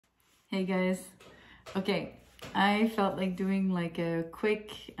Hey guys. Okay, I felt like doing like a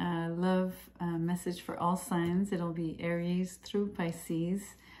quick love message for all signs. It'll be Aries through Pisces.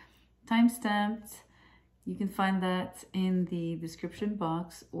 Time-stamped. You can find that in the description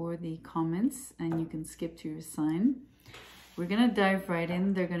box or the comments, and you can skip to your sign. We're going to dive right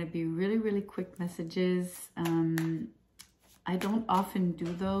in. They're going to be really quick messages. I don't often do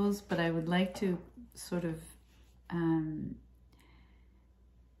those, but I would like to sort of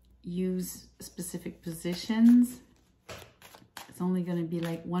use specific positions. It's only going to be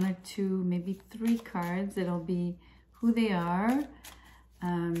like 1 or 2, maybe 3 cards. It'll be who they are,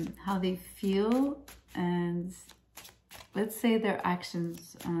 how they feel, and let's say their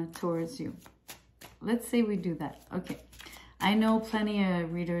actions towards you. Let's say we do that. Okay. I know plenty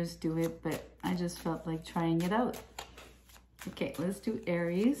of readers do it, but I just felt like trying it out. Okay, let's do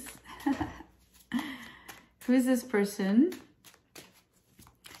Aries. Who is this person?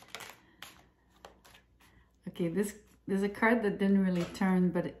 Okay, there's a card that didn't really turn,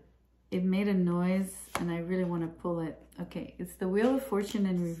 but it made a noise, and I really want to pull it. Okay, it's the Wheel of Fortune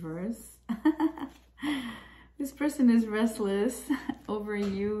in reverse. This person is restless over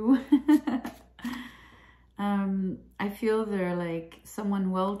you. I feel they're like someone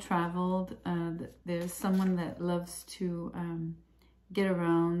well-traveled. There's someone that loves to get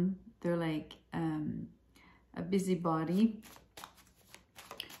around. They're like a busybody.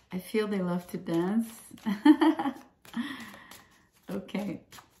 I feel they love to dance. Okay,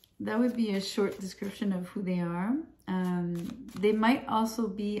 that would be a short description of who they are. They might also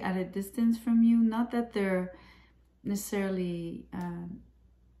be at a distance from you. Not that they're necessarily,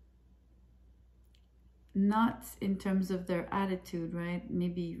 not in terms of their attitude, right?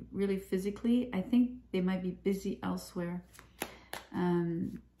 Maybe really physically. I think they might be busy elsewhere.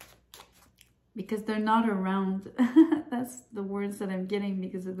 Because they're not around. That's the words that I'm getting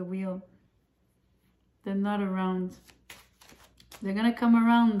because of the wheel. They're not around. They're gonna come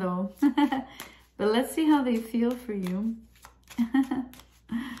around though. But let's see how they feel for you.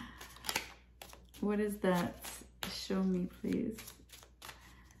 What is that? Show me, please.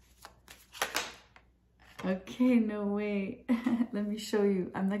 Okay, no way. Let me show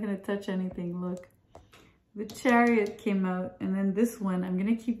you. I'm not gonna touch anything. Look. The Chariot came out, and then this one, I'm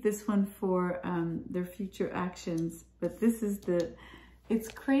going to keep this one for their future actions. But this is it's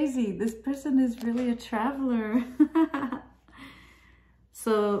crazy. This person is really a traveler.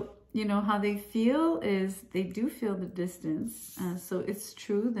 So, you know, how they feel is they do feel the distance. So it's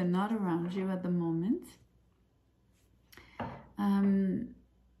true. They're not around you at the moment.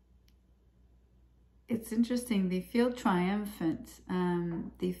 It's interesting. They feel triumphant.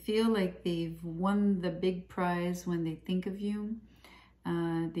 They feel like they've won the big prize when they think of you.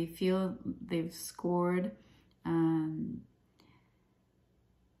 They feel they've scored.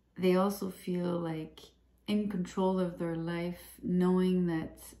 They also feel like in control of their life, knowing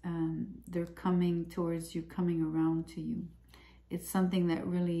that they're coming towards you, coming around to you. It's something that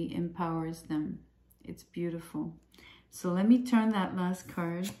really empowers them. It's beautiful. So let me turn that last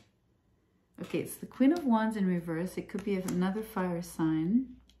card. Okay, it's the Queen of Wands in reverse. It could be another fire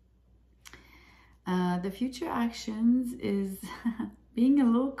sign. The future actions is being a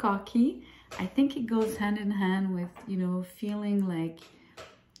little cocky. I think it goes hand in hand with, you know, feeling like,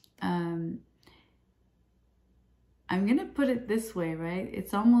 I'm going to put it this way, right?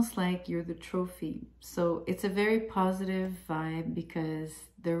 It's almost like you're the trophy. So it's a very positive vibe because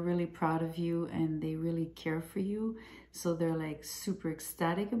they're really proud of you and they really care for you. So they're like super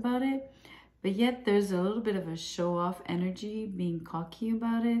ecstatic about it. But yet there's a little bit of a show-off energy, being cocky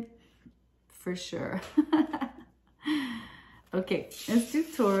about it, for sure. Okay, let's do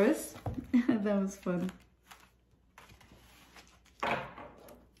Taurus. That was fun.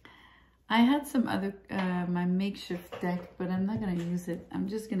 I had some other, my makeshift deck, but I'm not going to use it. I'm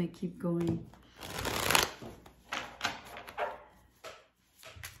just going to keep going.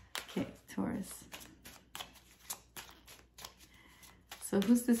 Okay, Taurus. So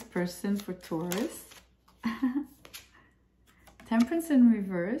who's this person for Taurus? Temperance in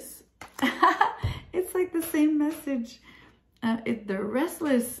reverse. It's like the same message. They're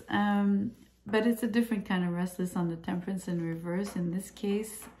restless, but it's a different kind of restless on the Temperance in reverse. In this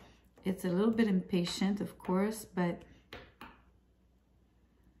case, it's a little bit impatient, of course, but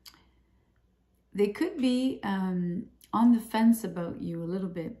they could be on the fence about you a little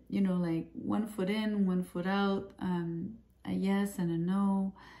bit. You know, like 1 foot in, 1 foot out. A yes and a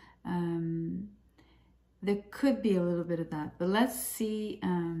no. There could be a little bit of that, but let's see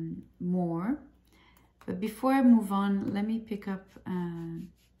more. But before I move on, let me pick up,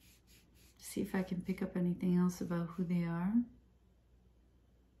 see if I can pick up anything else about who they are.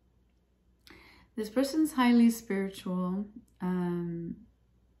 This person's highly spiritual.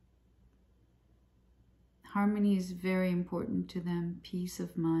 Harmony is very important to them, peace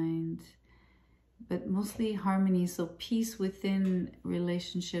of mind, but mostly harmony. So peace within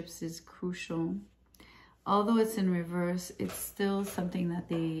relationships is crucial. Although it's in reverse, it's still something that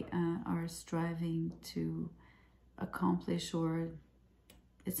they are striving to accomplish, or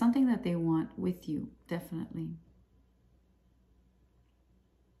it's something that they want with you, definitely.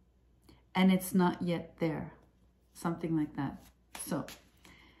 And it's not yet there, something like that. So,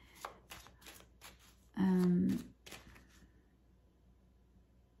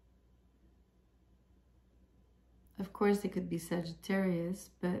 of course, it could be Sagittarius,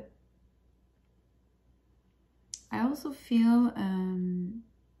 but I also feel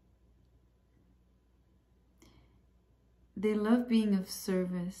they love being of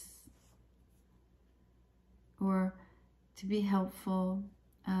service or to be helpful.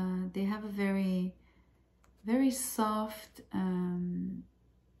 They have a very, very soft,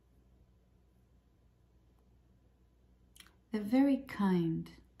 they're very kind.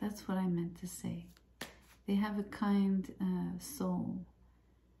 That's what I meant to say. They have a kind soul.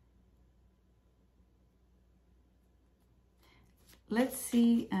 Let's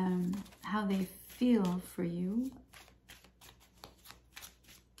see how they feel for you.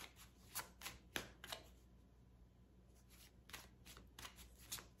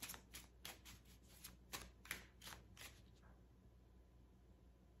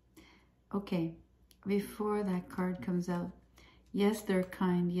 Okay, before that card comes out, yes, they're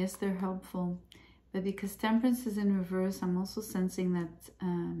kind, yes, they're helpful, but because Temperance is in reverse, I'm also sensing that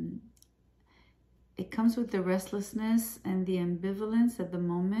it comes with the restlessness and the ambivalence at the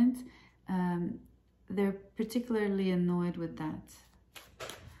moment. They're particularly annoyed with that.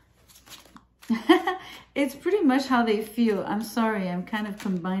 It's pretty much how they feel. I'm sorry, I'm kind of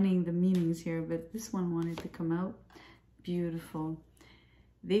combining the meanings here, but this one wanted to come out. Beautiful.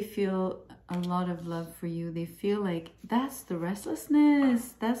 They feel a lot of love for you. They feel like that's the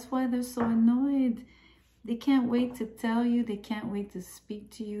restlessness. That's why they're so annoyed. They can't wait to tell you. They can't wait to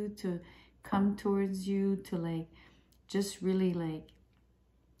speak to you, to come towards you, to like just really like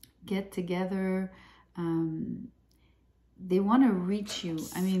get together. They want to reach you.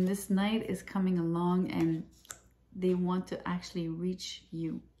 I mean, this night is coming along and they want to actually reach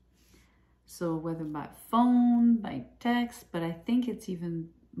you. So whether by phone, by text, but I think it's even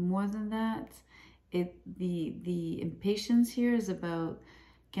more than that. The impatience here is about,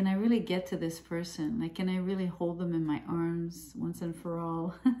 can I really get to this person? Like, can I really hold them in my arms once and for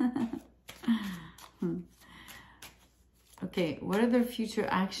all? Okay, what are their future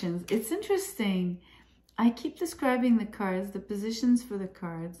actions? It's interesting. I keep describing the cards, the positions for the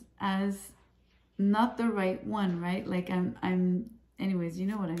cards, as not the right one, right? Like anyways, you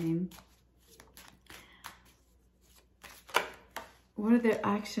know what I mean. What are their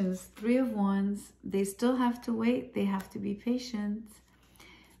actions? Three of Wands. They still have to wait. They have to be patient.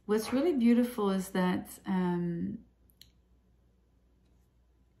 What's really beautiful is that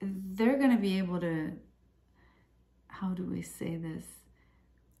they're going to be able to, how do we say this?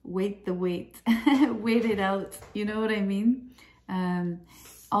 Wait the wait. Wait it out. You know what I mean?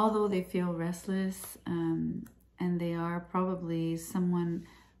 Although they feel restless and they are probably someone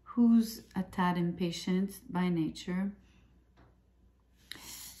who's a tad impatient by nature.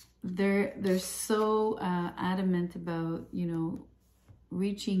 They're so adamant about, you know,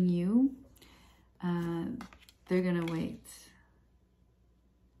 reaching you. They're gonna wait.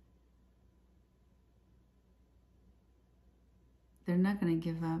 They're not gonna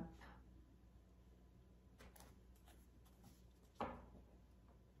give up.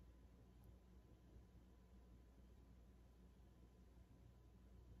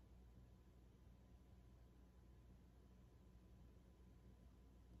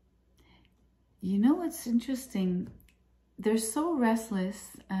 You know what's interesting? They're so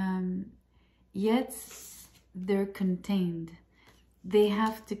restless, yet they're contained. They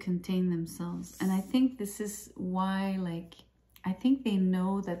have to contain themselves. And I think this is why, like, I think they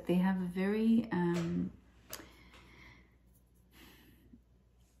know that they have a very,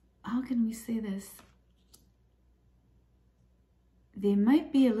 how can we say this? They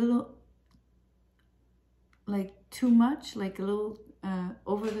might be a little, like, too much, like a little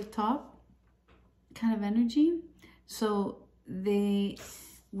over the top kind of energy. So they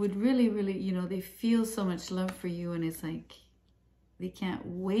would really, really, you know, they feel so much love for you, and it's like they can't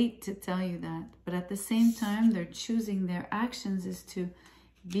wait to tell you that. But at the same time, they're choosing their actions is to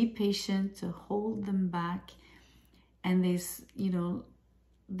be patient, to hold them back. And they, you know,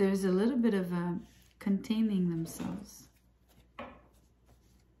 there's a little bit of containing themselves.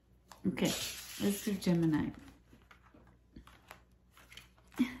 Okay, Let's do Gemini.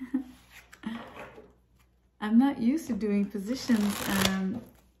 I'm not used to doing positions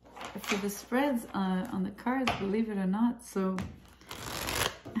for the spreads on the cards, believe it or not. So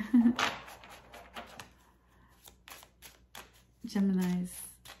Geminis,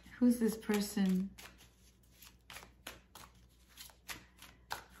 who's this person?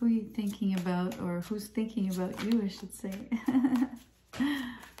 Who are you thinking about, or who's thinking about you, I should say.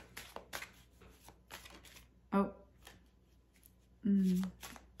 Oh.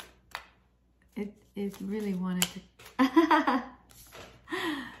 It really wanted to...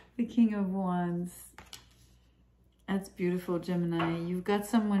 The King of Wands. That's beautiful, Gemini. You've got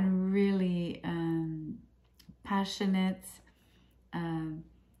someone really passionate,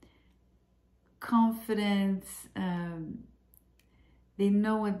 confident. They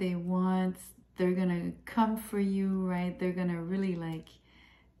know what they want. They're gonna come for you, right? They're gonna really like,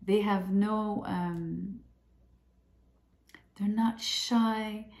 they have no, they're not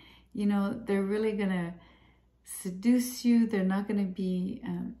shy. You know, they're really gonna seduce you. They're not gonna be,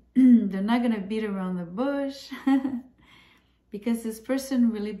 they're not gonna beat around the bush. Because this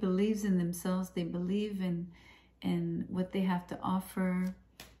person really believes in themselves. They believe in what they have to offer.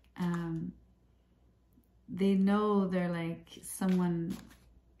 They know they're like someone,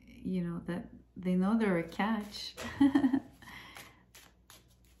 you know, that they know they're a catch.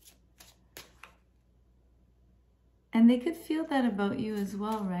 And they could feel that about you as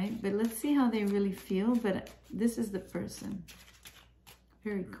well, right? But let's see how they really feel. But this is the person.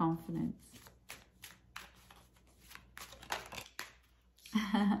 Very confident.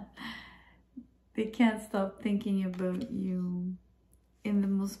 They can't stop thinking about you in the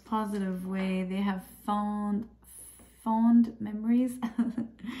most positive way. They have fond memories.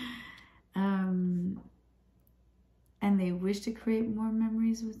 And they wish to create more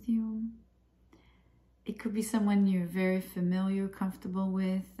memories with you. It could be someone you're very familiar, comfortable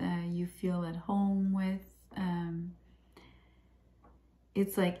with, you feel at home with.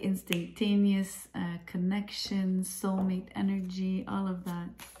 It's like instantaneous connection, soulmate energy, all of that.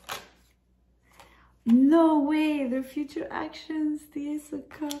 No way, their future actions, the Ace of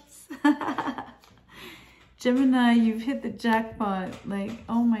Cups. Gemini, you've hit the jackpot. Like,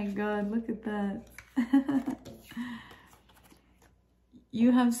 oh my God, look at that.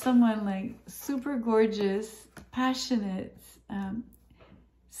 You have someone like super gorgeous, passionate,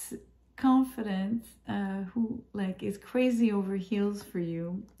 confident, who like is crazy over heels for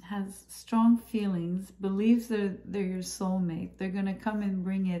you, has strong feelings, believes they're your soulmate. They're gonna come and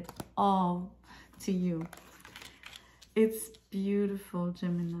bring it all to you. It's beautiful,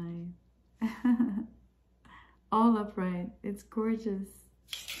 Gemini. All upright. It's gorgeous.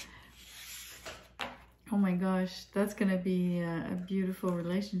 Oh my gosh, that's gonna be a beautiful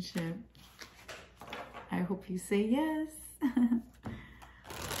relationship. I hope you say yes.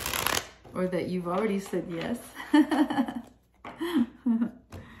 Or that you've already said yes.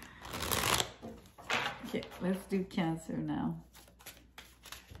 Okay, let's do Cancer now.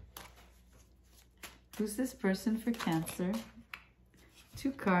 Who's this person for Cancer?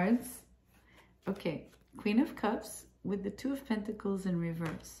 2 cards. Okay, Queen of Cups with the 2 of Pentacles in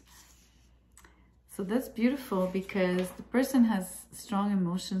reverse. So that's beautiful because the person has strong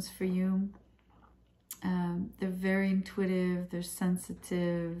emotions for you. They're very intuitive, they're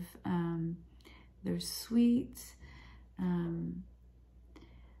sensitive, they're sweet.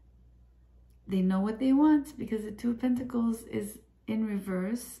 They know what they want because the 2 of Pentacles is in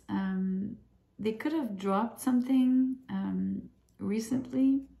reverse. They could have dropped something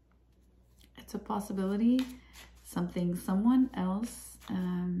recently. It's a possibility. Someone else.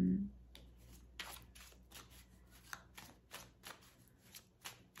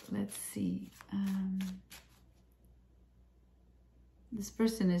 Let's see. This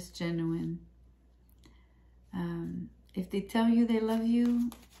person is genuine. If they tell you they love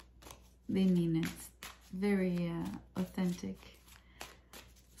you, they mean it. Very authentic.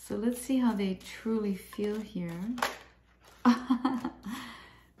 So let's see how they truly feel here.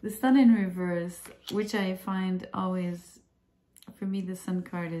 The Sun in reverse, which I find always, for me, the Sun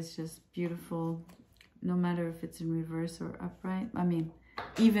card is just beautiful, no matter if it's in reverse or upright. I mean,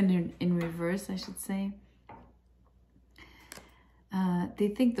 even in reverse, I should say. They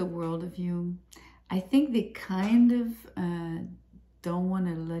think the world of you. I think they kind of don't want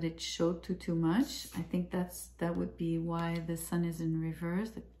to let it show too much. I think that would be why the Sun is in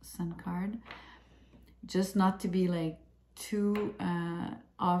reverse, the Sun card. Just not to be like too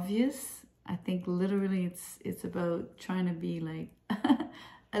obvious. I think literally it's about trying to be like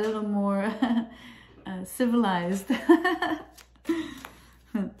a little more civilized.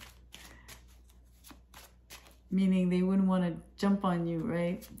 meaning they wouldn't want to jump on you,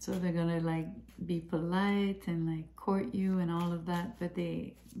 right? So they're gonna like be polite and like court you and all of that, but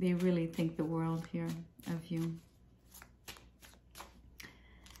they really think the world here of you.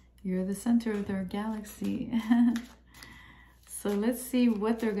 You're the center of their galaxy. So let's see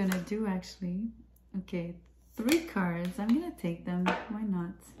what they're gonna do actually. Okay, 3 cards. I'm gonna take them. Why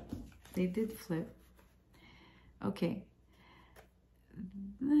not? They did flip. Okay.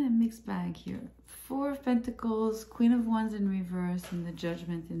 Mixed bag here. 4 of Pentacles, Queen of Wands in reverse, and the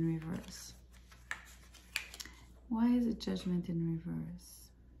Judgment in reverse. Why is it Judgment in reverse?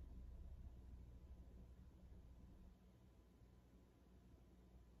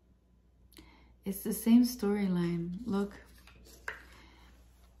 It's the same storyline. Look,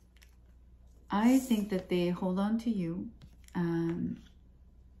 I think that they hold on to you.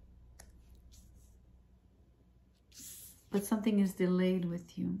 But something is delayed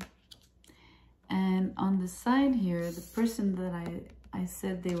with you. And on the side here, the person that I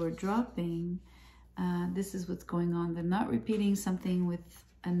said they were dropping, this is what's going on. They're not repeating something with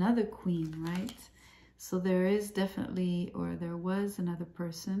another queen, right? So there is definitely, or there was another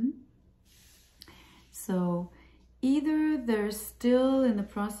person. So either they're still in the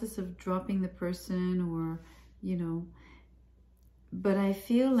process of dropping the person, or, you know, but I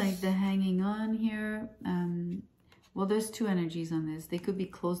feel like the hanging on here, well, there's 2 energies on this. They could be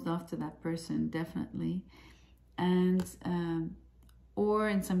closed off to that person, definitely. And, or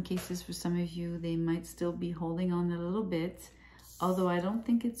in some cases, for some of you, they might still be holding on a little bit. Although I don't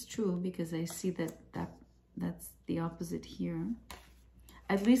think it's true, because I see that's the opposite here.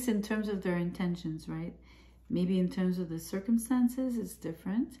 At least in terms of their intentions, right? Maybe in terms of the circumstances, it's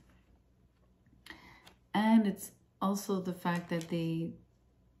different. And it's also the fact that they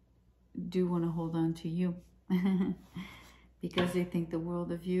do want to hold on to you. Because they think the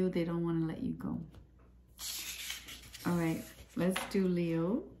world of you. They don't want to let you go. All right, let's do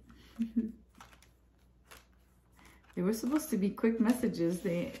Leo. They were supposed to be quick messages.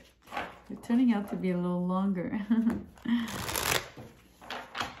 They're turning out to be a little longer.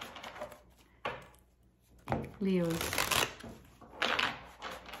 Leos.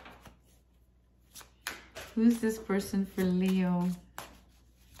 Who's this person for Leo?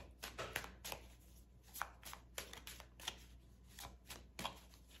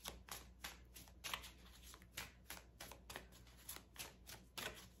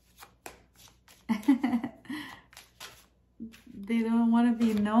 They don't want to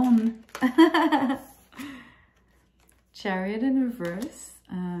be known. Chariot in reverse.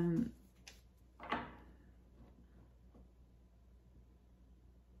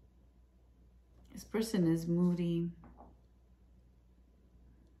 This person is moody.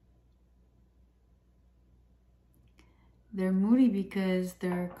 They're moody because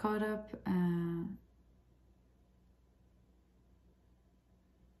they're caught up.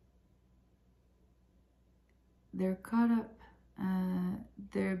 They're caught up.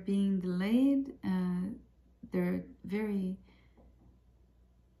 They're being delayed. They're very...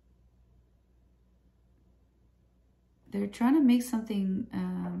 They're trying to make something...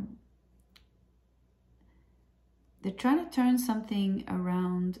 they're trying to turn something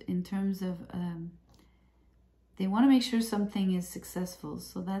around in terms of... they want to make sure something is successful.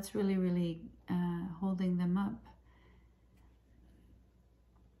 So that's really, really holding them up.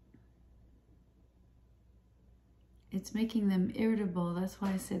 It's making them irritable. That's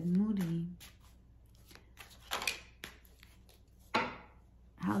why I said moody.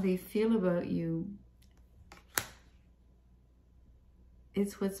 How they feel about you.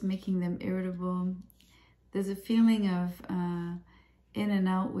 It's what's making them irritable. There's a feeling of in and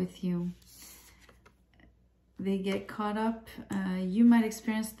out with you. They get caught up. You might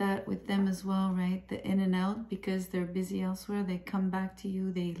experience that with them as well, right? The in and out, because they're busy elsewhere. They come back to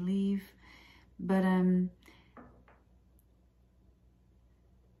you, they leave. But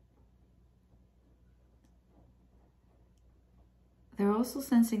they're also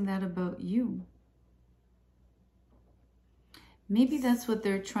sensing that about you. Maybe that's what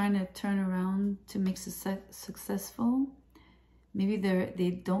they're trying to turn around to make successful. Maybe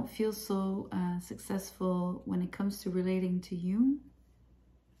they don't feel so successful when it comes to relating to you.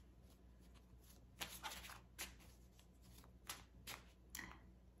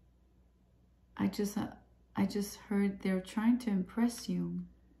 I just heard they're trying to impress you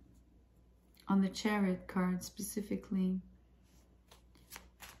on the Chariot card specifically.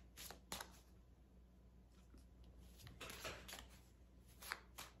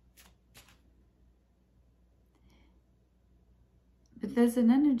 But there's an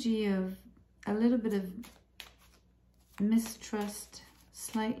energy of a little bit of mistrust,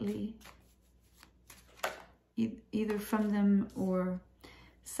 slightly. either from them, or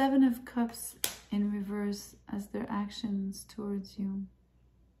Seven of Cups in reverse as their actions towards you.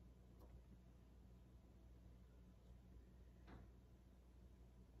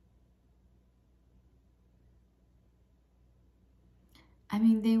 I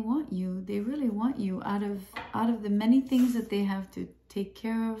mean, they want you. They really want you out of the many things that they have to take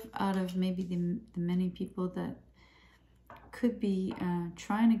care of, out of maybe the many people that could be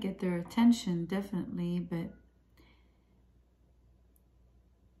trying to get their attention, definitely. But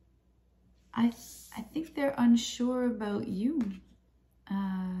I think they're unsure about you.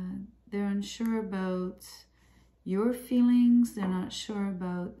 They're unsure about your feelings. They're not sure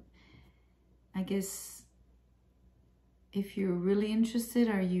about, I guess, if you're really interested.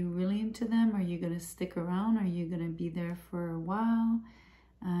 Are you really into them? Are you going to stick around? Are you going to be there for a while?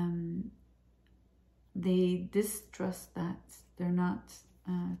 They distrust that. They're not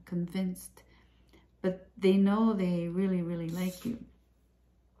convinced, but they know they really, really like you.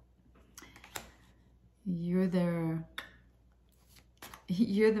 You're the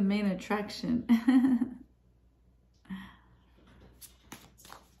main attraction.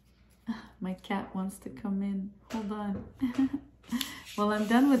 My cat wants to come in. Hold on. Well, I'm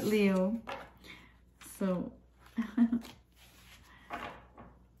done with Leo. So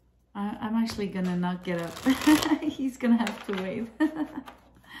I'm actually gonna not get up. He's gonna have to wait.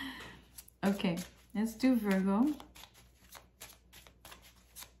 Okay, let's do Virgo.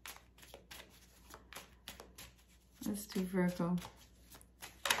 Let's do Virgo.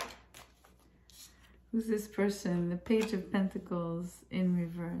 Who's this person? The Page of Pentacles in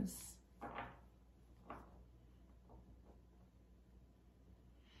reverse.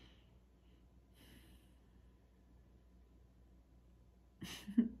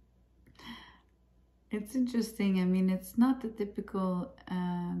 It's interesting. I mean, it's not the typical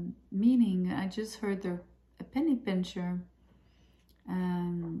meaning. I just heard they're a penny pincher.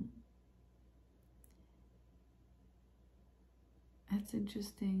 That's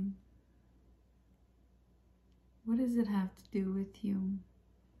interesting. What does it have to do with you?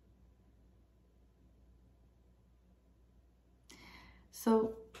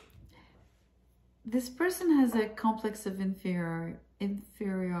 So this person has a complex of inferiority,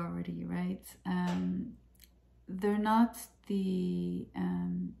 right? They're not the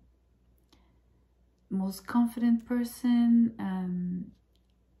most confident person.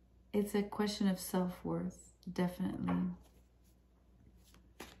 It's a question of self-worth, definitely.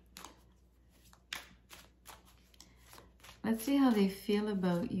 Let's see how they feel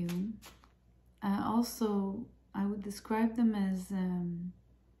about you. Also, I would describe them as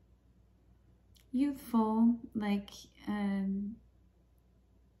youthful, like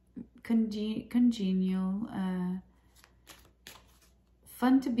congenial,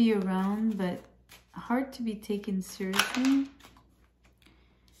 fun to be around, but hard to be taken seriously.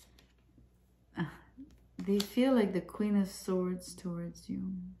 They feel like the Queen of Swords towards you.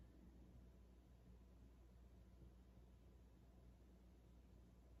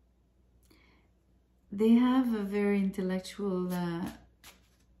 They have a very intellectual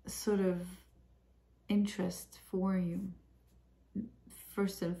sort of interest for you,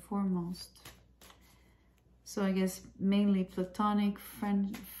 first and foremost. So I guess mainly platonic,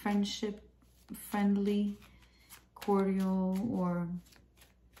 friendship, friendly, cordial, or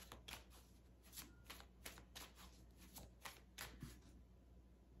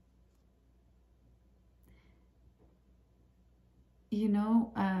you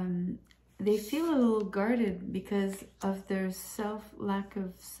know, they feel a little guarded because of their lack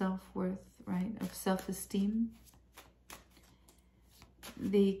of self-worth, right? Of self-esteem.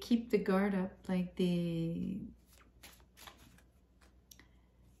 They keep the guard up, like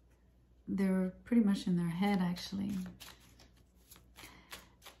they're pretty much in their head, actually.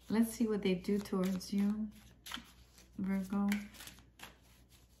 Let's see what they do towards you, Virgo.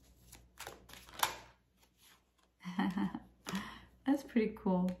 That's pretty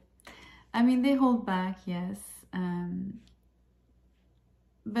cool. I mean, they hold back, yes.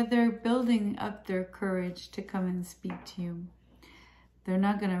 But they're building up their courage to come and speak to you. They're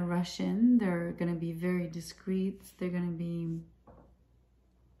not going to rush in. They're going to be very discreet. They're going to be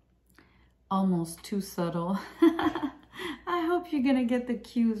almost too subtle. I hope you're going to get the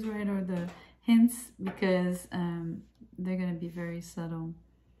cues right, or the hints, because they're going to be very subtle.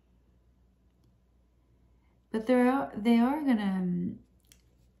 But they are going to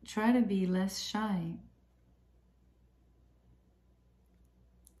try to be less shy.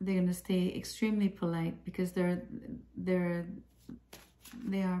 They're going to stay extremely polite because they are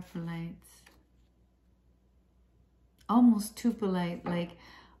polite. Almost too polite, like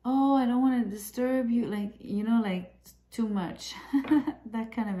oh, I don't want to disturb you, like, you know, like too much.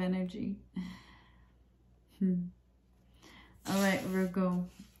 That kind of energy. All right, Virgo.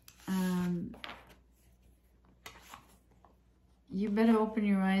 You better open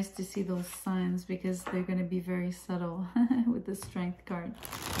your eyes to see those signs, because they're going to be very subtle with the Strength card.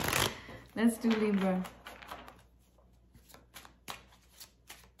 Let's do Libra.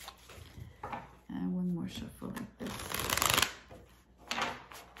 One more shuffle like this.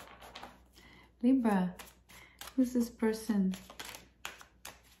 Libra, who's this person?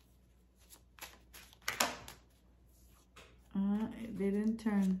 They didn't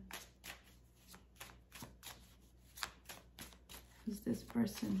turn. Who's this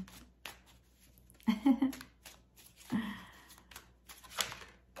person?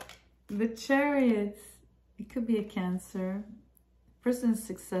 The Chariot. It could be a Cancer. Person's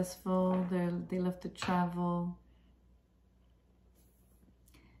successful. They love to travel.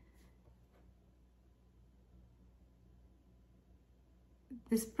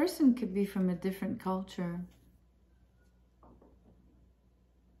 This person could be from a different culture.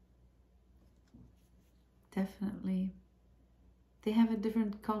 Definitely. They have a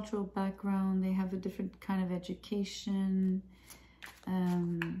different cultural background. They have a different kind of education.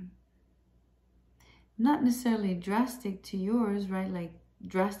 Not necessarily drastic to yours, right? Like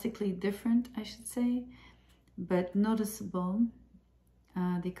drastically different, I should say, but noticeable.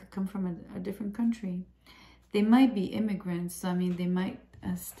 They could come from a different country. They might be immigrants. So, I mean, they might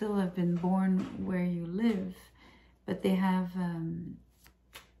still have been born where you live, but they have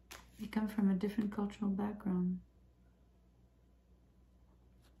they come from a different cultural background.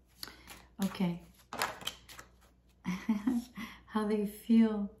 Okay. How they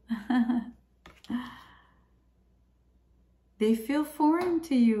feel. They feel foreign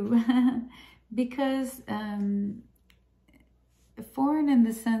to you because foreign in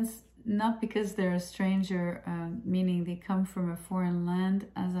the sense, not because they're a stranger, meaning they come from a foreign land,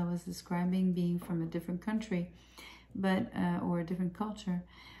 as I was describing, being from a different country, but or a different culture,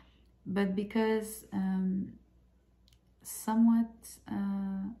 but because somewhat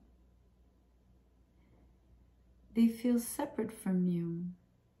they feel separate from you.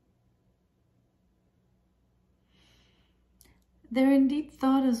 They're in deep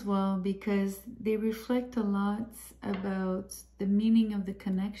thought as well, because they reflect a lot about the meaning of the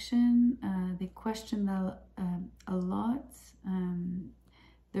connection. They question that a lot.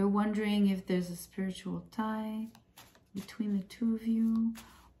 They're wondering if there's a spiritual tie between the two of you,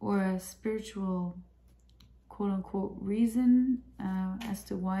 or a spiritual quote-unquote reason as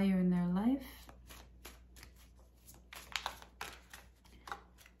to why you're in their life.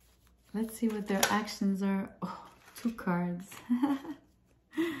 Let's see what their actions are. Oh, 2 cards.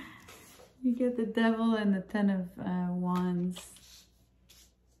 You get the Devil and the 10 of Wands.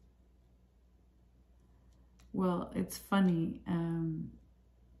 Well, it's funny.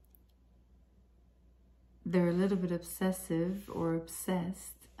 They're a little bit obsessive or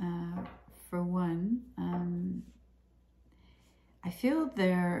obsessed, for one. I feel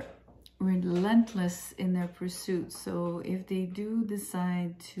they're relentless in their pursuit. So if they do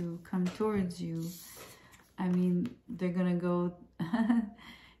decide to come towards you, I mean, they're gonna go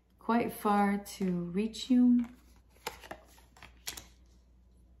quite far to reach you.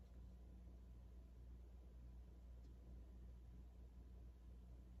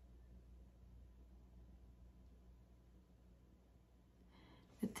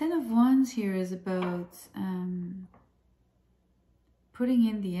 The 10 of Wands here is about putting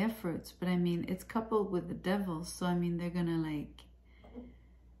in the efforts, but I mean, it's coupled with the Devil, so I mean, they're gonna like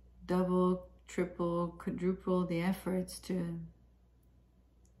double, triple, quadruple the efforts to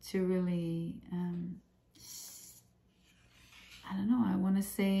really, I don't know, I want to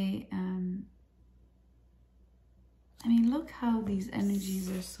say, I mean, look how these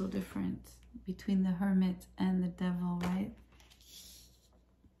energies are so different between the Hermit and the Devil, right?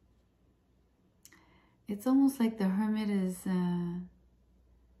 It's almost like the Hermit is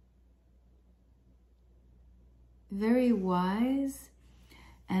very wise,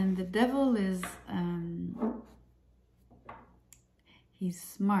 and the Devil is, he's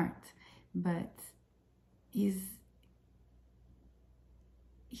smart, but he's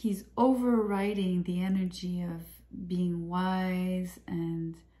overriding the energy of being wise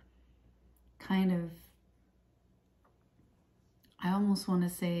and kind of, I almost want to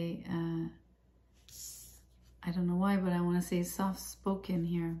say, I don't know why, but I want to say soft-spoken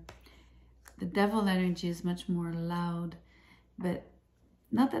here. The Devil energy is much more loud, but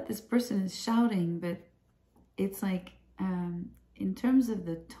not that this person is shouting, but it's like, in terms of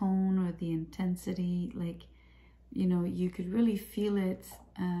the tone or the intensity, like, you know, you could really feel it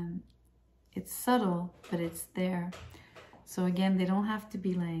it's subtle, but it's there. So again, they don't have to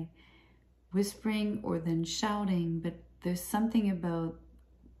be like whispering or then shouting, but there's something about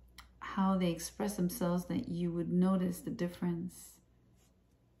how they express themselves that you would notice the difference.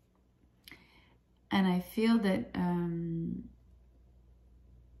 And I feel that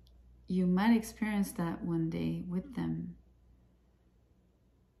you might experience that one day with them.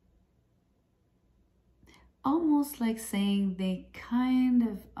 Almost like saying they kind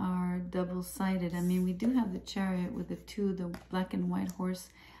of are double-sided. I mean, we do have the Chariot with the two, the black and white horse.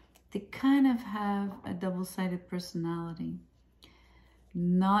 They kind of have a double-sided personality.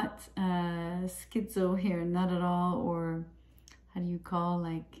 Not schizo here, not at all, or how do you call,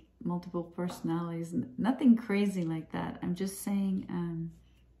 like, multiple personalities? Nothing crazy like that. I'm just saying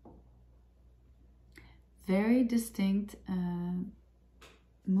very distinct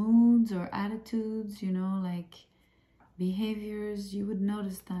moods or attitudes, you know, like behaviors. You would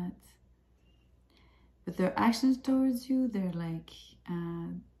notice that. But their actions towards you, they're like,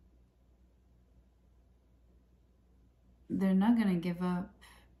 they're not going to give up.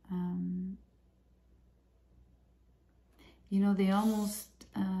 You know, they almost,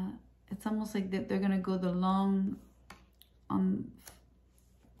 it's almost like that they're going to go the long,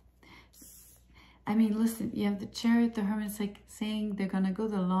 I mean, listen, you have the Chariot, the Hermit. It's like saying they're going to go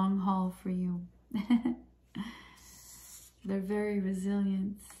the long haul for you. They're very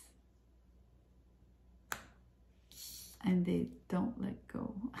resilient. And they don't let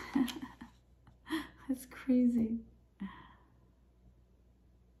go. That's crazy.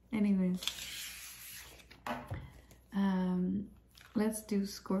 Anyways, let's do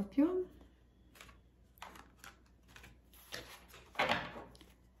Scorpio.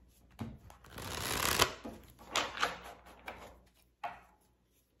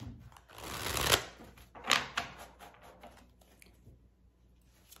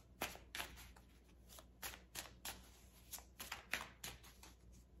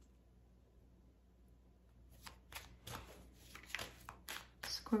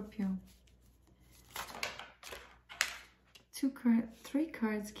 Scorpio. Three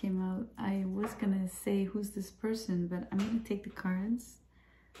cards came out. I was gonna say who's this person, but I'm gonna take the cards.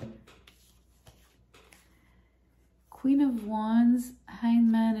 Queen of Wands,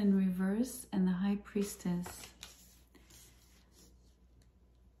 Hangman in reverse, and the High Priestess.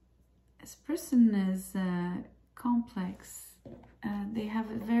 This person is complex. They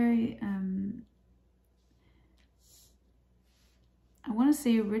have a very I want to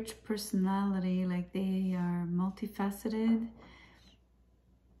say a rich personality, like they are multifaceted.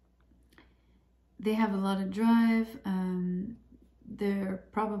 They have a lot of drive. They're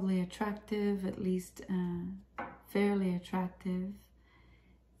probably attractive, at least fairly attractive.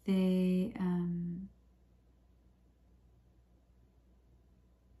 They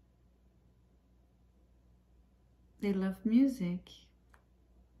love music.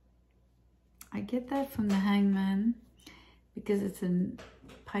 I get that from the Hangman, because it's a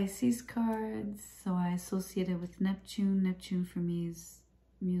Pisces card, so I associate it with Neptune. Neptune for me is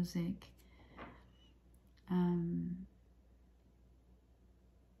music.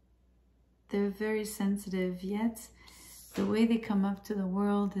 They're very sensitive, yet the way they come up to the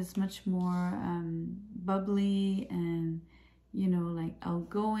world is much more bubbly and, you know, like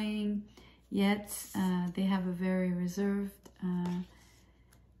outgoing, yet they have a very reserved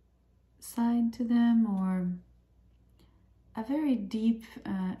side to them, or a very deep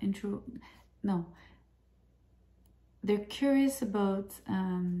they're curious about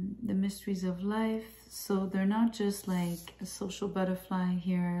the mysteries of life. So they're not just like a social butterfly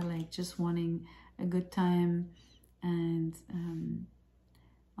here, like just wanting a good time. And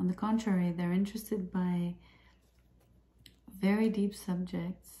on the contrary, they're interested by very deep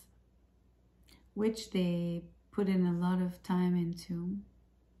subjects, which they put in a lot of time into.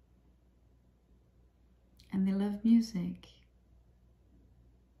 And they love music.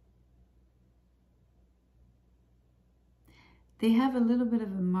 They have a little bit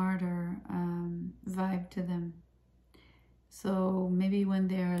of a martyr vibe to them. So maybe when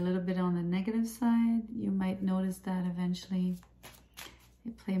they're a little bit on the negative side, you might notice that eventually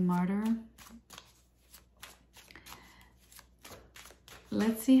they play martyr.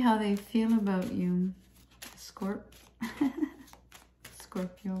 Let's see how they feel about you, Scorpio.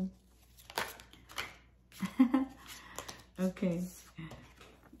 Okay.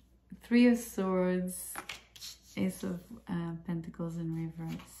 Three of Swords, Ace of Pentacles in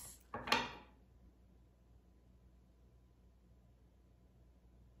reverse.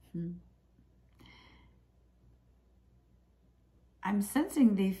 I'm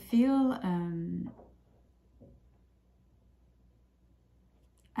sensing they feel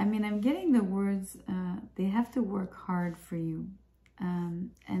I mean, I'm getting the words, they have to work hard for you.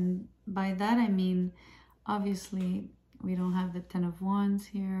 And by that, I mean, obviously, we don't have the Ten of Wands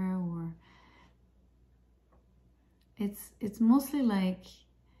here, or it's mostly like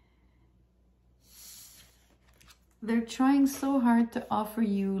they're trying so hard to offer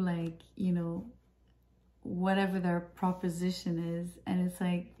you, like, you know, whatever their proposition is. And it's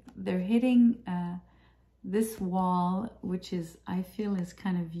like they're hitting this wall, which is, I feel, is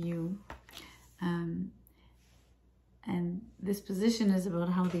kind of you. And this position is about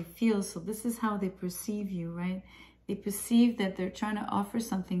how they feel. So this is how they perceive you, right? They perceive that they're trying to offer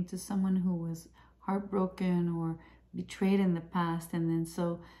something to someone who was heartbroken or betrayed in the past. And then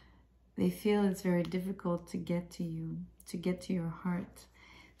so they feel it's very difficult to get to you, to get to your heart.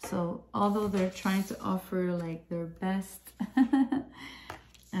 So although they're trying to offer like their best,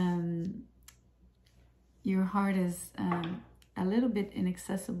 your heart is a little bit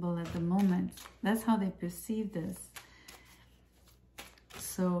inaccessible at the moment. That's how they perceive this.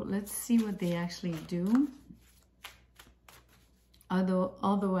 So let's see what they actually do.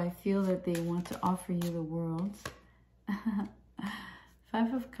 Although I feel that they want to offer you the world.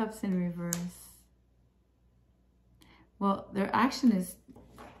 Five of Cups in reverse. Well, their action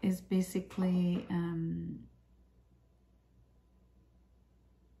is basically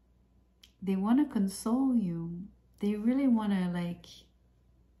they want to console you. They really want to like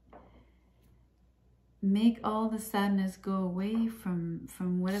make all the sadness go away from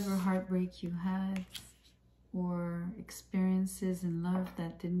whatever heartbreak you had or experiences in love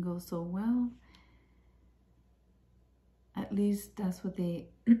that didn't go so well. At least that's what they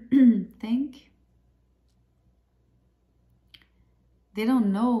think. They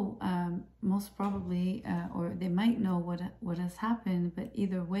don't know, most probably, or they might know what has happened, but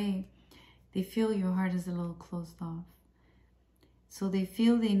either way, they feel your heart is a little closed off. So they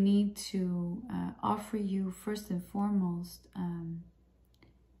feel they need to offer you, first and foremost,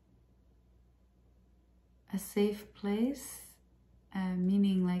 a safe place,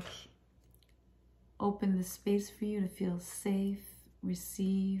 meaning like open the space for you to feel safe,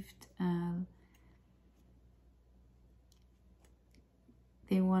 received.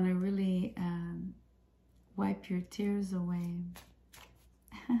 They want to really wipe your tears away.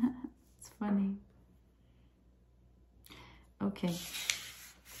 It's funny. Okay,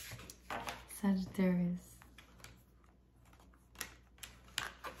 Sagittarius.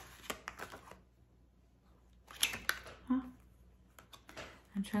 Huh?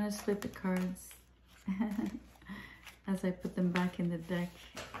 I'm trying to split the cards as I put them back in the deck.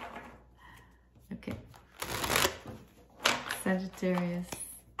 Okay. Sagittarius.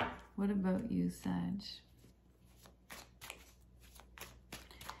 What about you, Sag?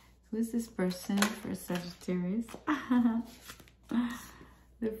 Who is this person for Sagittarius?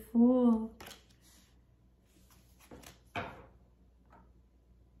 The Fool.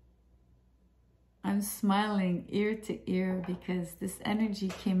 I'm smiling ear to ear because this energy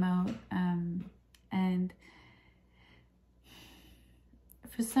came out, and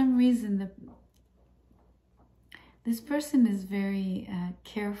for some reason this person is very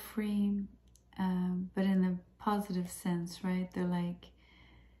carefree, but in a positive sense, right?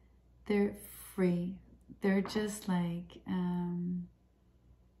 They're free. They're just like,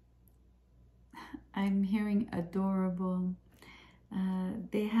 I'm hearing adorable.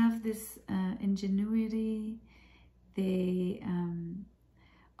 They have this ingenuity. They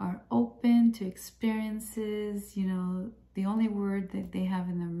are open to experiences. You know, the only word that they have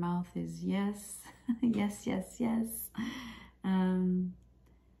in their mouth is yes. Yes, yes, yes.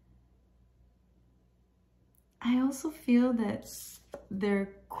 I also feel that they're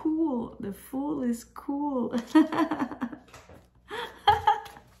cool. The Fool is cool.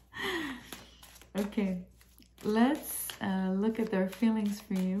 Okay, let's look at their feelings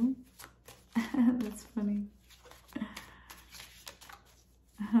for you. That's funny.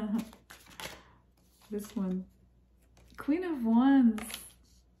 This one. Queen of Wands.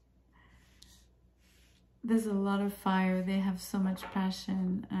 There's a lot of fire. They have so much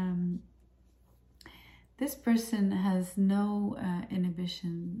passion. This person has no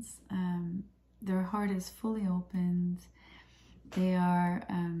inhibitions. Their heart is fully opened. They are,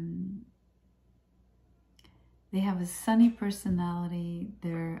 they have a sunny personality.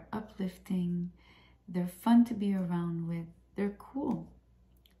 They're uplifting. They're fun to be around with. They're cool.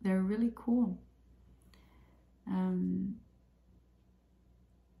 They're really cool.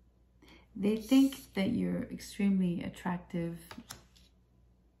 They think that you're extremely attractive.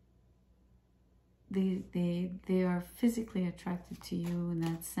 They are physically attracted to you in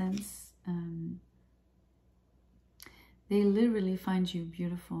that sense. They literally find you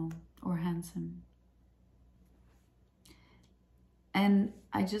beautiful or handsome. And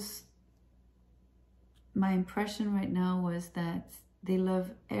my impression right now was that they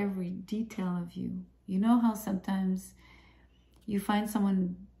love every detail of you. You know how sometimes you find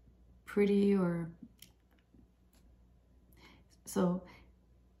someone pretty or so,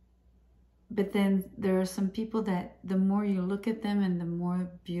 but then there are some people that the more you look at them and the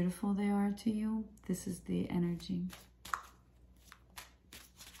more beautiful they are to you. This is the energy.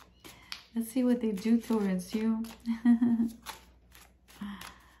 Let's see what they do towards you.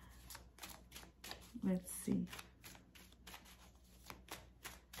 Let's see.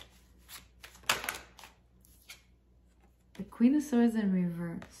 The Queen of Swords in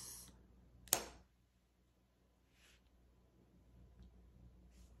reverse.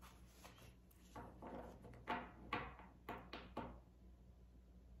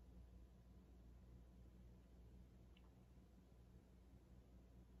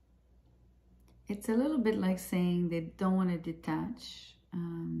 It's a little bit like saying they don't want to detach.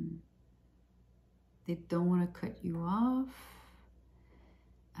 They don't want to cut you off.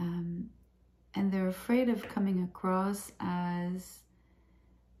 And they're afraid of coming across as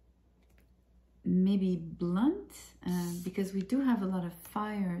maybe blunt, because we do have a lot of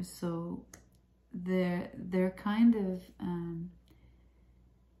fire. So they're kind of...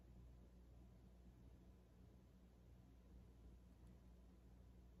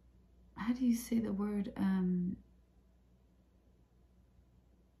 how do you say the word? I'm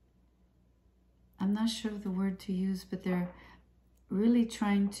not sure of the word to use, but they're really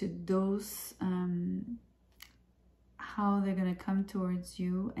trying to dose how they're going to come towards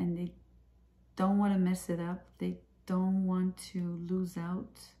you, and they don't want to mess it up. They don't want to lose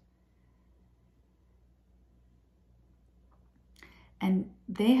out. And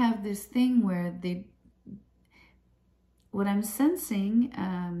they have this thing where what I'm sensing,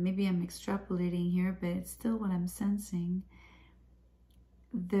 maybe I'm extrapolating here, but it's still what I'm sensing.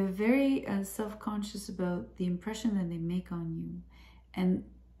 They're very self-conscious about the impression that they make on you. And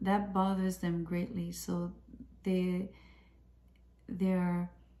that bothers them greatly. So they're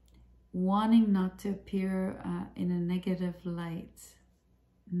wanting not to appear in a negative light,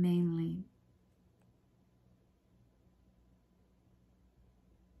 mainly.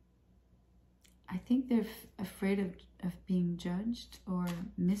 I think they're afraid of being judged or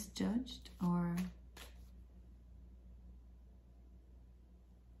misjudged, or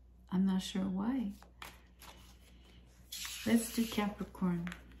I'm not sure why. Let's do Capricorn.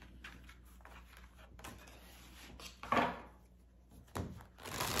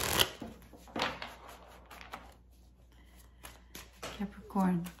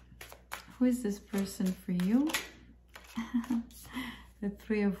 Capricorn, who is this person for you? The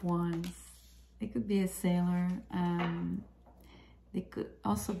Three of Wands. They could be a sailor. They could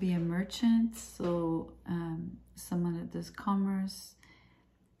also be a merchant, so someone that does commerce,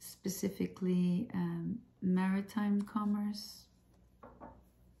 specifically maritime commerce,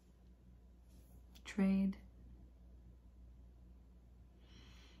 trade.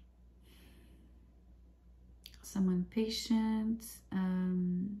 Someone patient.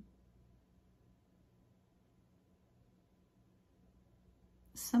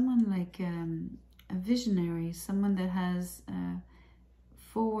 Someone like a visionary, someone that has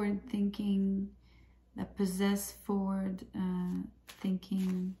forward thinking, that possess forward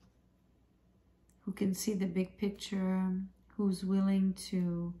thinking, who can see the big picture, who's willing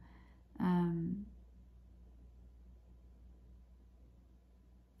to how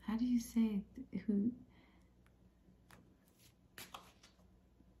do you say it? Who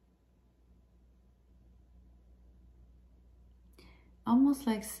almost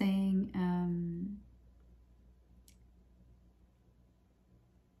like saying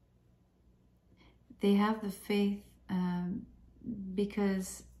they have the faith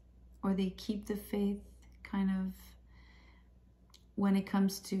because, or they keep the faith kind of when it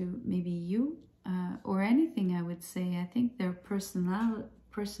comes to maybe you or anything, I would say. I think their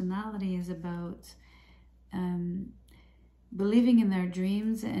personality is about believing in their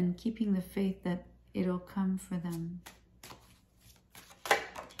dreams and keeping the faith that it'll come for them.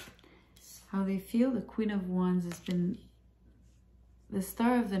 How they feel, the Queen of Wands has been the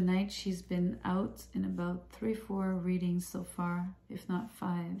star of the night. She's been out in about 3-4 readings so far, if not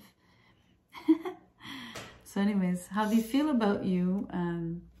 5. So anyways, how they feel about you.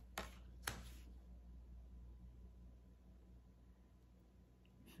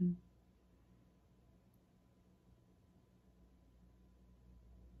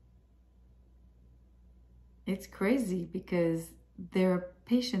 It's crazy because they're a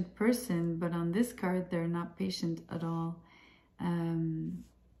patient person, but on this card, they're not patient at all. I'm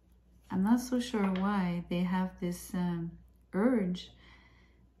not so sure why they have this urge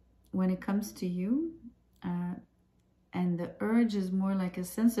when it comes to you. And the urge is more like a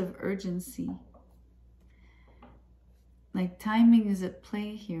sense of urgency. Like timing is at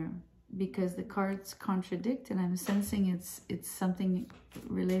play here, because the cards contradict, and I'm sensing it's something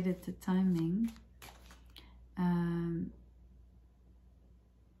related to timing.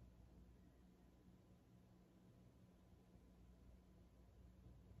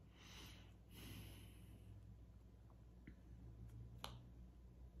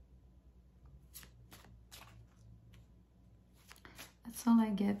 That's all I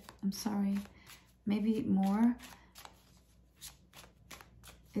get. I'm sorry. Maybe more.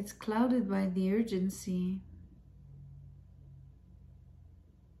 It's clouded by the urgency.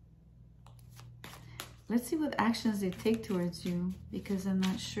 Let's see what actions they take towards you, because I'm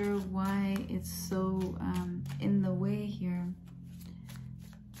not sure why it's so in the way here.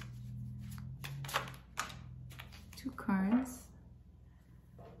 2 cards.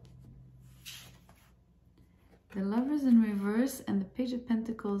 The Lovers in reverse and the Page of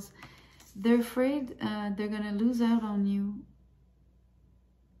Pentacles. They're afraid they're going to lose out on you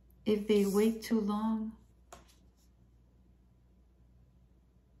if they wait too long.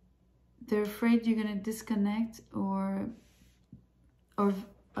 They're afraid you're going to disconnect or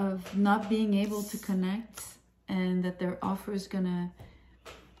of not being able to connect, and that their offer is going to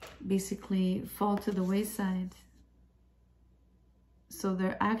basically fall to the wayside. So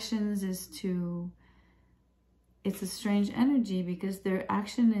their actions is to... It's a strange energy, because their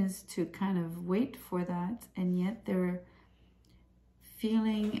action is to kind of wait for that, and yet they're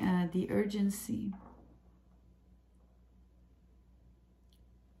feeling the urgency.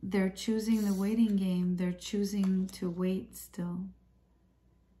 They're choosing the waiting game. They're choosing to wait still.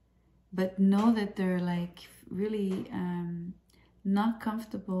 But know that they're like really not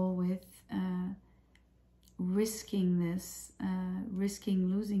comfortable with risking this, risking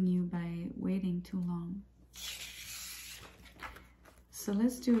losing you by waiting too long. So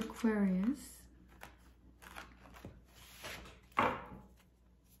let's do Aquarius.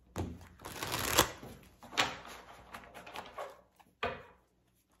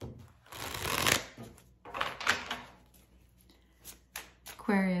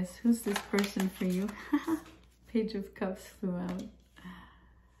 Aquarius, who's this person for you? Page of Cups flew out.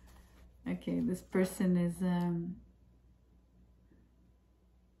 Okay, this person is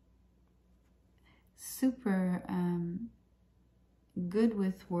super good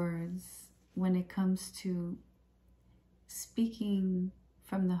with words when it comes to speaking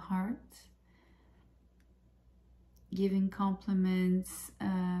from the heart, giving compliments,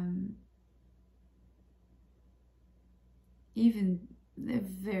 even they're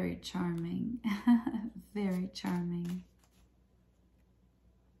very charming, very charming.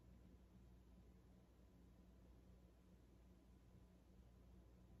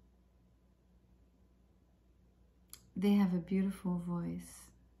 They have a beautiful voice,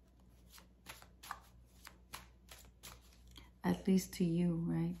 at least to you,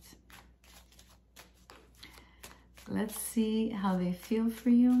 right? Let's see how they feel for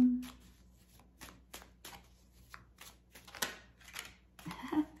you.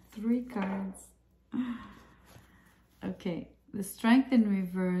 3 cards. Okay, the Strength in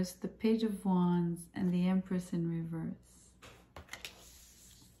reverse, the Page of Wands, and the Empress in reverse.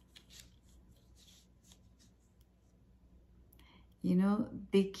 You know,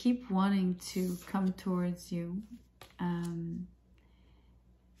 they keep wanting to come towards you.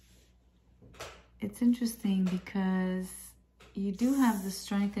 It's interesting because you do have the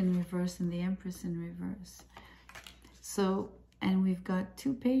Strength in reverse and the Empress in reverse. So, and we've got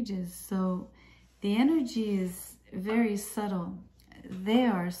 2 pages. So the energy is very subtle. They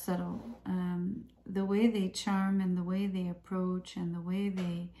are subtle. The way they charm and the way they approach and the way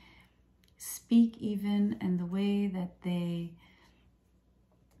they speak even, and the way that they...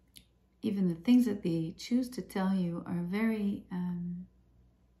 even the things that they choose to tell you are very,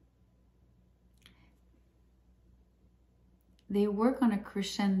 they work on a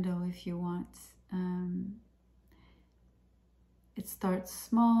crescendo, if you want. It starts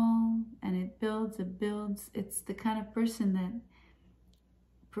small and it builds, it builds. It's the kind of person that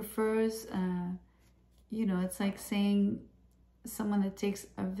prefers, you know, it's like saying someone that takes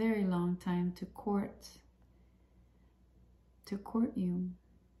a very long time to court you.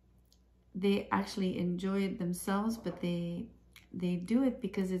 They actually enjoy it themselves, but they do it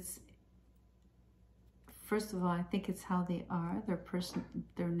because it's, first of all, I think it's how they are,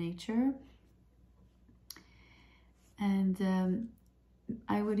 their nature. And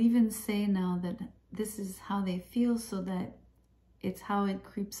I would even say now that this is how they feel, so that it's how it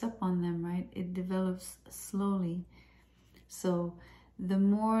creeps up on them, right? It develops slowly. So the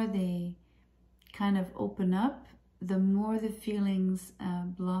more they kind of open up, the more the feelings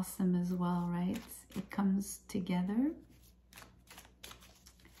blossom as well, right? It comes together.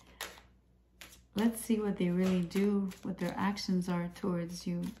 Let's see what they really do, what their actions are towards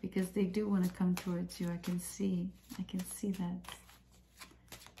you, because they do want to come towards you. I can see that.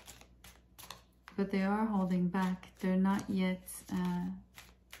 But they are holding back. They're not yet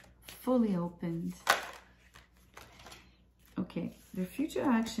fully opened. Okay, their future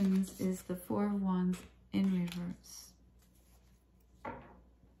actions is the Four of Wands in reverse.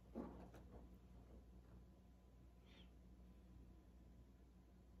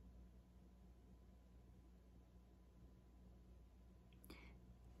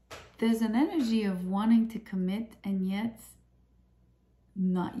 There's an energy of wanting to commit and yet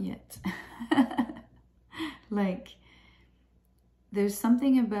not yet. Like, there's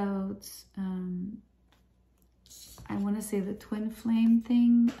something about, I want to say the twin flame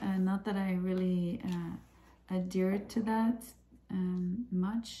thing. Not that I really adhere to that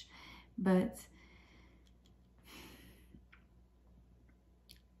much, but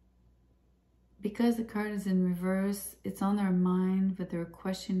because the card is in reverse, it's on their mind, but they're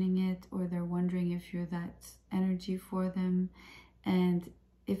questioning it, or they're wondering if you're that energy for them. And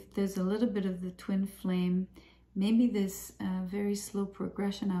if there's a little bit of the twin flame, maybe this very slow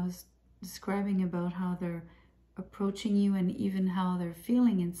progression I was describing about how they're approaching you and even how they're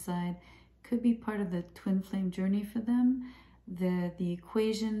feeling inside could be part of the twin flame journey for them. The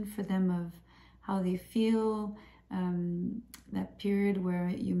equation for them of how they feel, that period where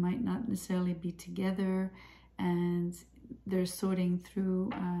you might not necessarily be together and they're sorting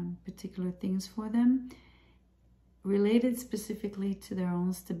through particular things for them, related specifically to their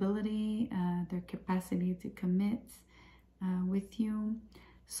own stability, their capacity to commit with you.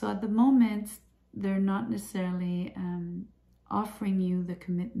 So at the moment, they're not necessarily offering you the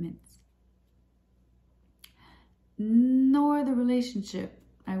commitment, nor the relationship.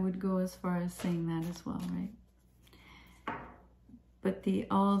 I would go as far as saying that as well, right? But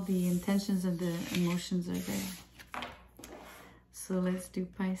all the intentions and the emotions are there. So let's do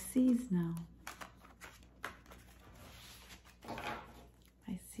Pisces now.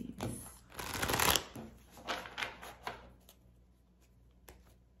 Pisces.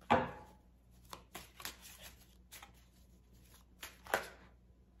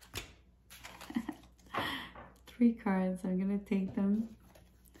 Three cards. I'm going to take them.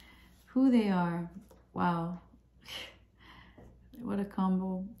 Who they are. Wow. What a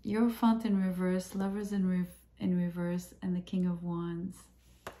combo. Hierophant in reverse, Lovers in reverse, and the King of Wands.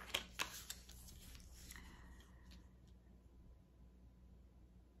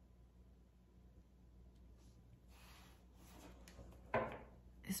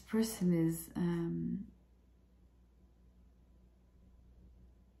 This person is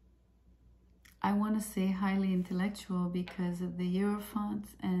I want to say highly intellectual because of the Hierophant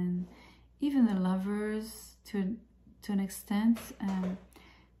and even the Lovers to an extent.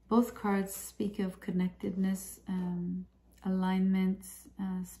 Both cards speak of connectedness, alignment,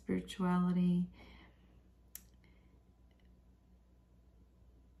 spirituality.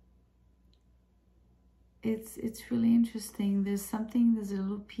 It's really interesting. There's a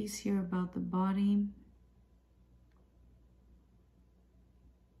little piece here about the body.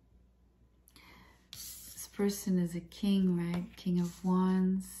 This person is a king, right? King of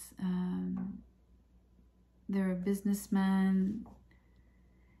Wands. They're a businessman,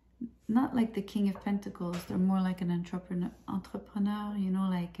 not like the King of Pentacles. They're more like an entrepreneur, you know,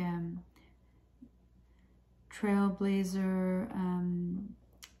 like trailblazer.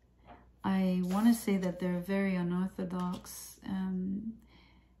 I want to say that they're very unorthodox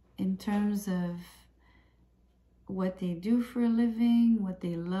in terms of what they do for a living, what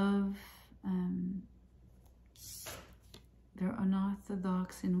they love. They're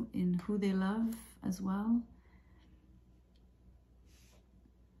unorthodox in who they love as well.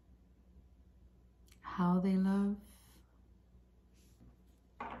 How they love.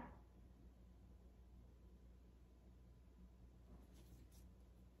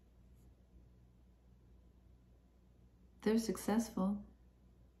 They're successful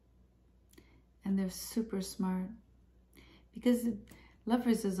and they're super smart because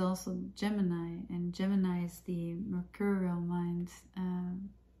Lovers is also Gemini, and Gemini is the mercurial mind,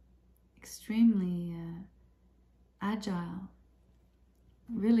 extremely agile,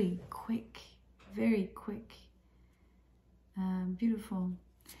 really quick, very quick, beautiful.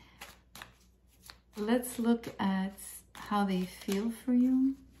 let's look at how they feel for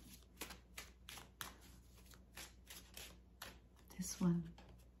you. This one.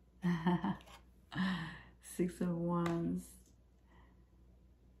 6 of Wands.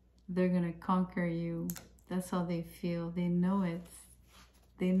 They're gonna conquer you. That's how they feel. They know it.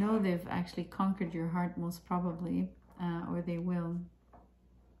 They know they've actually conquered your heart, most probably, or they will.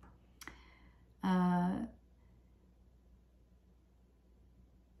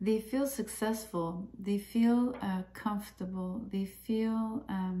 They feel successful. They feel comfortable. They feel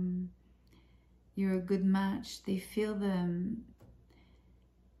you're a good match. They feel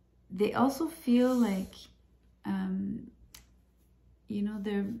they also feel like, you know,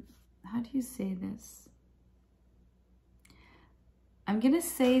 they're, how do you say this? I'm going to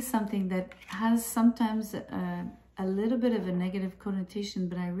say something that has sometimes a little bit of a negative connotation,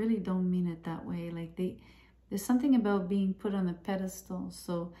 but I really don't mean it that way. Like there's something about being put on a pedestal.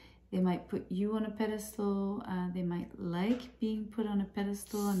 So they might put you on a pedestal. They might like being put on a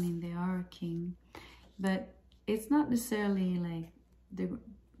pedestal. I mean, they are a king, but it's not necessarily like they're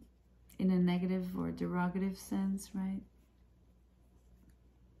in a negative or derogative sense, right?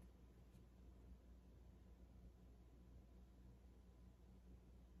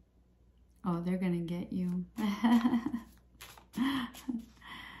 Oh, they're gonna get you.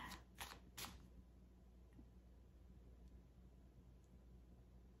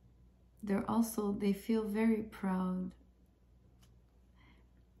 They feel very proud.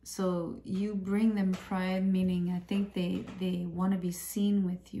 So you bring them pride, meaning I think they want to be seen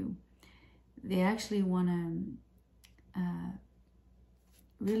with you. They actually want to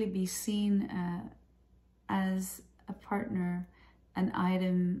really be seen as a partner, an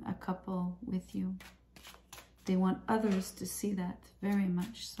item, a couple with you. They want others to see that very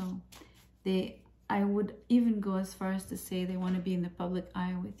much so. I would even go as far as to say they want to be in the public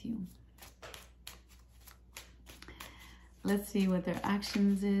eye with you. Let's see what their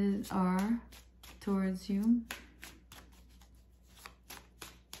actions are towards you.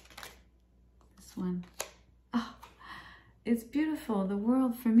 This one. Oh, it's beautiful. The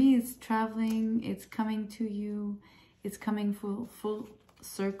world, for me, is traveling. It's coming to you. It's coming full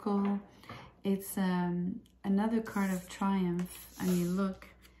circle. It's another card of triumph. I mean, look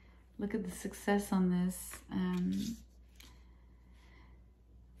at the success on this.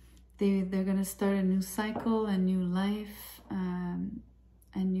 They're gonna start a new cycle, a new life,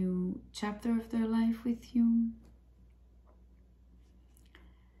 a new chapter of their life with you.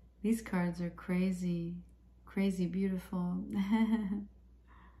 These cards are crazy, crazy beautiful.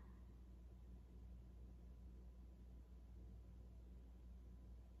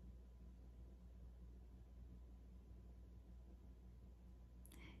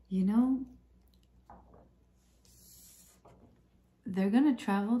 You know, they're going to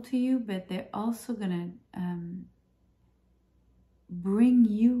travel to you, but they're also going to bring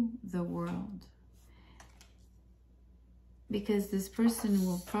you the world. Because this person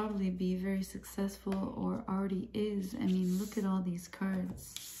will probably be very successful or already is. I mean, look at all these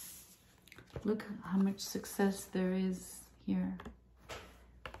cards. Look how much success there is here.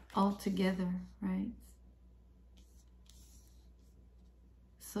 All together, right?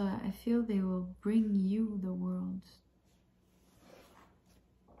 So I feel they will bring you the world.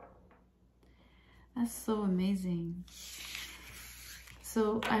 That's so amazing.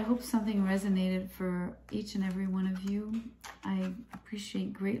 So I hope something resonated for each and every one of you. I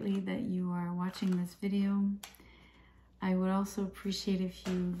appreciate greatly that you are watching this video. I would also appreciate if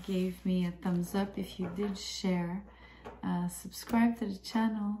you gave me a thumbs up, if you did share, subscribe to the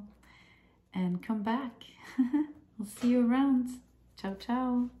channel, and come back. I'll see you around. Ciao,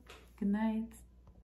 ciao. Good night.